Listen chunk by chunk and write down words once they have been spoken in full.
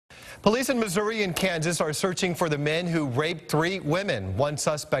Police in Missouri and Kansas are searching for the men who raped 3 women. One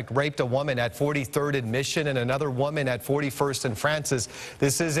suspect raped a woman at 43rd and Mission and another woman at 41st and Francis.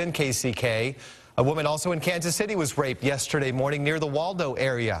 This is in KCK. A woman also in Kansas City was raped yesterday morning near the Waldo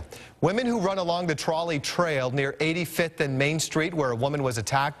area. Women who run along the Trolley Trail near 85th and Main Street, where a woman was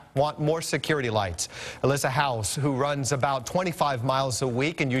attacked, want more security lights. Alyssa House, who runs about 25 miles a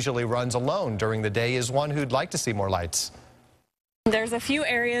week and usually runs alone during the day, is one who'd like to see more lights. There's a few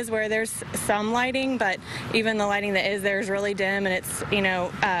areas where there's some lighting, but even the lighting that is there is really dim, and it's,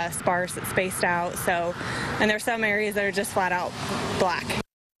 sparse, it's spaced out. And there's some areas that are just flat out black.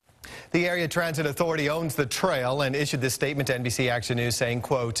 The Area Transit Authority owns the trail and issued this statement to NBC Action News saying,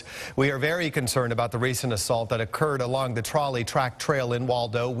 quote, "We are very concerned about the recent assault that occurred along the trolley track trail in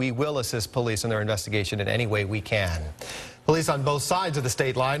Waldo. We will assist police in their investigation in any way we can." Police on both sides of the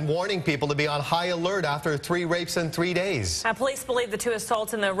state line warning people to be on high alert after 3 rapes in 3 days. Now, police believe the 2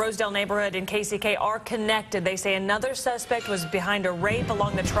 assaults in the Rosedale neighborhood in KCK are connected. They say another suspect was behind a rape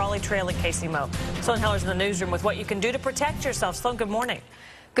along the trolley trail in KCMO. Sloan Heller's in the newsroom with what you can do to protect yourself. Sloan, good morning.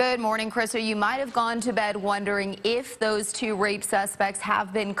 Good morning, Chris. So you might have gone to bed wondering if those 2 rape suspects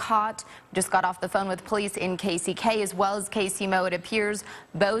have been caught. Just got off the phone with police in KCK as well as KCMO. It appears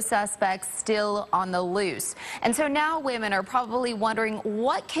both suspects still on the loose. And so now women are probably wondering,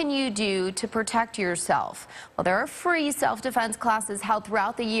 what can you do to protect yourself? Well, there are free self-defense classes held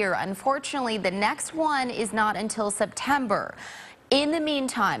throughout the year. Unfortunately, the next one is not until September. In the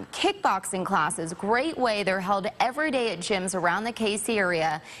meantime, kickboxing classes, great way. They're held every day at gyms around the KC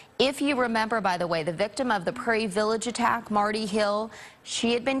area. If you remember, by the way, the victim of the Prairie Village attack, Marty Hill,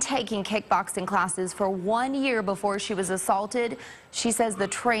 she had been taking kickboxing classes for 1 year before she was assaulted. She says the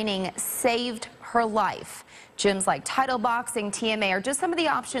training saved her life. Gyms like Title Boxing, TMA are just some of the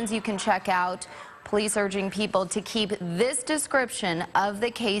options you can check out. Police urging people to keep this description of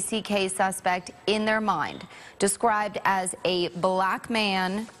the KCK suspect in their mind. Described as a black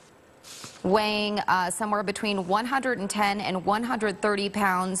man weighing somewhere between 110 and 130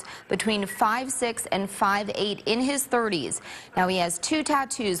 pounds, between 5'6" and 5'8", in his 30s. Now he has 2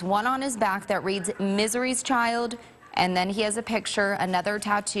 tattoos, one on his back that reads Misery's Child, and then he has a picture, another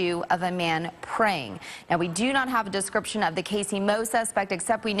tattoo of a man praying. Now, we do not have a description of the KCMO suspect,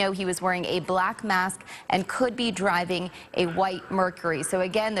 except we know he was wearing a black mask and could be driving a white Mercury. So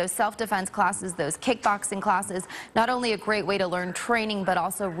again, those self-defense classes, those kickboxing classes, not only a great way to learn training, but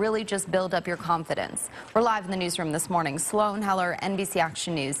also really just build up your confidence. We're live in the newsroom this morning. Sloan Heller, NBC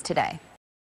Action News Today.